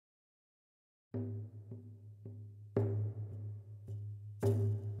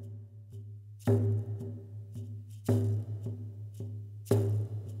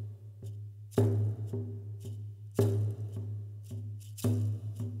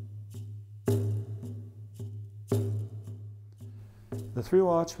The three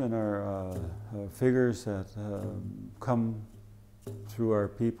watchmen are figures that come through our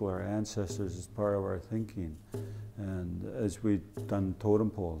people, our ancestors, as part of our thinking. And as we've done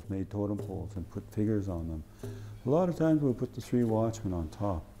totem poles, made totem poles and put figures on them, a lot of times we'll put the three watchmen on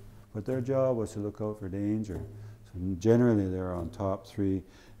top. But their job was to look out for danger. So generally they're on top three,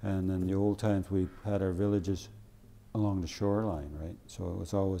 and in the old times we had our villages along the shoreline, right? So it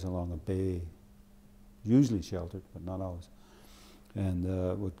was always along a bay, usually sheltered, but not always. And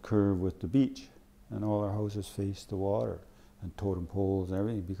would curve with the beach, and all our houses faced the water, and totem poles and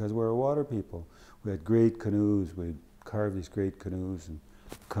everything, because we're a water people. We had great canoes. We'd carve these great canoes and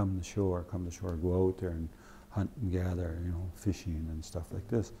come to shore, go out there and hunt and gather, you know, fishing and stuff like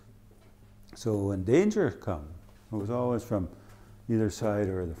this. So when danger come, it was always from either side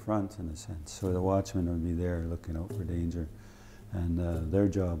or the front, in a sense. So the watchmen would be there looking out for danger, and their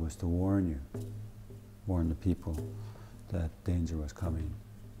job was to warn the people that danger was coming.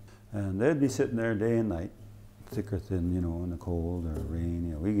 And they'd be sitting there day and night, thick or thin, you know, in the cold or rain.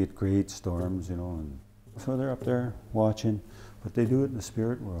 You know, we get great storms, you know, and so they're up there watching, but they do it in the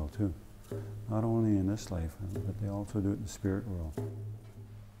spirit world too. Not only in this life, but they also do it in the spirit world.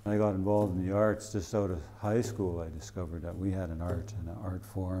 I got involved in the arts just out of high school. I discovered that we had an art and an art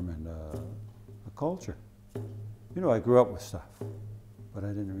form and a culture. You know, I grew up with stuff, but I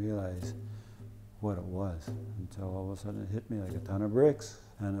didn't realize what it was until all of a sudden it hit me like a ton of bricks,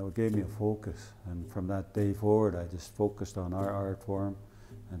 and it gave me a focus. And from that day forward, I just focused on our art form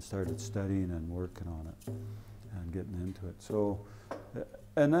and started studying and working on it and getting into it. So,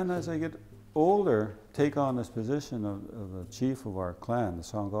 and then as I get older, take on this position of the chief of our clan, the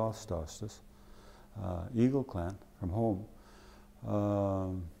Songolstostas, Eagle clan from home.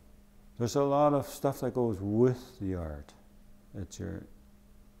 There's a lot of stuff that goes with the art. It's your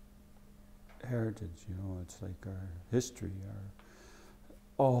heritage, you know, it's like our history,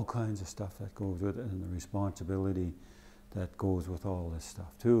 all kinds of stuff that goes with it, and the responsibility that goes with all this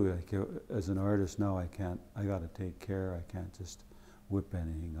stuff too. Like, as an artist now, I got to take care. I can't just whip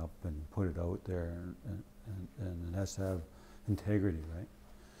anything up and put it out there, and it has to have integrity, right?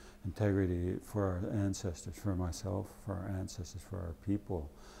 Integrity for our ancestors, for myself, for our ancestors, for our people,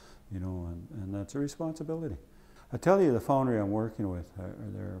 you know, and that's a responsibility. I tell you, the foundry I'm working with,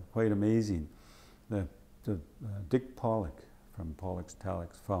 they're quite amazing. Dick Pollock from Pollock's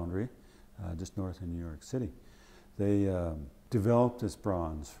Talix Foundry, just north of New York City. They developed this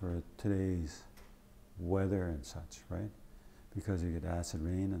bronze for today's weather and such, right? Because you get acid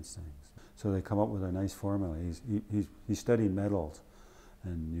rain and things. So they come up with a nice formula. He studied metals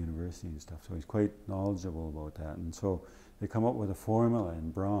in university and stuff, so he's quite knowledgeable about that. And so they come up with a formula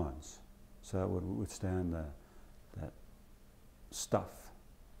in bronze, so that would withstand that stuff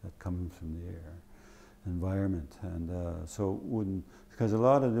that comes from the air, environment. And so it wouldn't, because a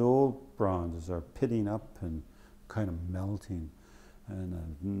lot of the old bronzes are pitting up and kind of melting in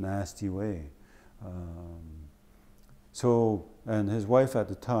a nasty way. So, and his wife at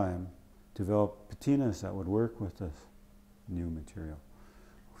the time developed patinas that would work with this new material.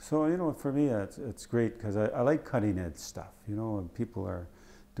 So, you know, for me, it's great, because I like cutting edge stuff, you know, and people are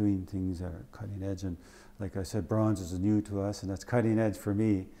doing things that are cutting edge. And like I said, bronze is new to us, and that's cutting edge for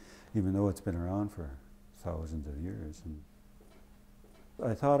me, even though it's been around for thousands of years. And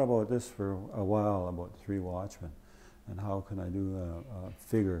I thought about this for a while, about the three watchmen, and how can I do a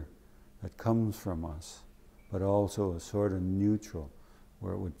figure that comes from us, but also is sort of neutral,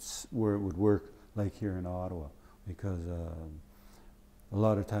 where it would work like here in Ottawa, because a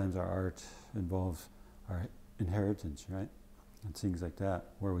lot of times our art involves our inheritance, right? And things like that,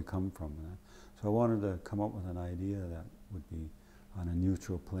 where we come from. So I wanted to come up with an idea that would be on a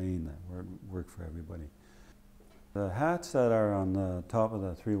neutral plane that would work for everybody. The hats that are on the top of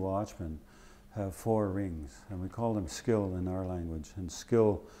the three watchmen have 4 rings, and we call them skill in our language. And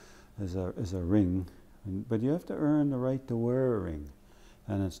skill is a ring, but you have to earn the right to wear a ring.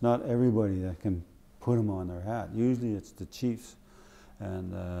 And it's not everybody that can put them on their hat. Usually it's the chiefs,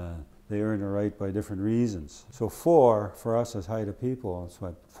 and they earn the right by different reasons. So 4, for us as Haida people, that's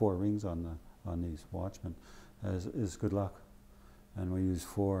why 4 rings on these watchmen, is good luck. And we use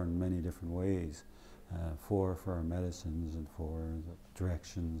 4 in many different ways. 4 for our medicines, and 4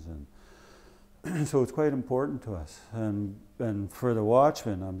 directions, and so it's quite important to us. And for the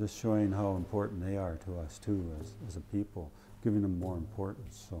watchmen, I'm just showing how important they are to us too, as a people, giving them more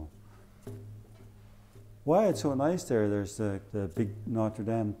importance. So why it's so nice there, there's the big Notre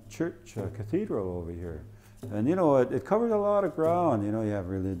Dame church, cathedral over here. And you know, it covers a lot of ground. You know, you have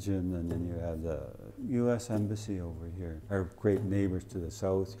religion, and then you have the U.S. Embassy over here, our great neighbors to the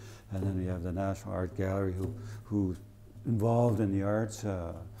south, and then we have the National Art Gallery, who involved in the arts.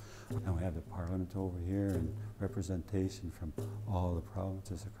 And we have the Parliament over here and representation from all the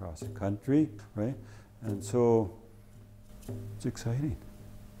provinces across the country, right? And so it's exciting.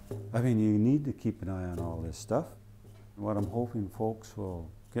 I mean, you need to keep an eye on all this stuff. What I'm hoping folks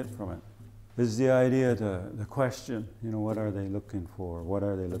will get from it is the idea, the question, you know, what are they looking for? What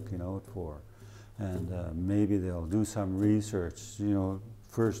are they looking out for? And maybe they'll do some research, you know,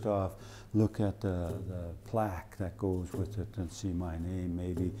 first off, look at the plaque that goes with it and see my name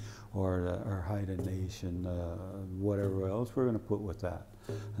maybe, or Haida Nation, whatever else we're going to put with that.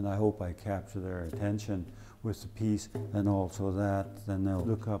 And I hope I capture their attention with the piece, and also that, then they'll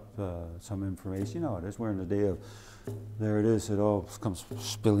look up some information. You know, it is, we're in the day of, there it is, it all comes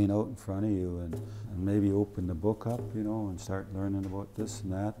spilling out in front of you, and maybe open the book up, you know, and start learning about this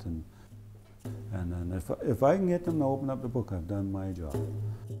and that, and then if I can get them to open up the book, I've done my job.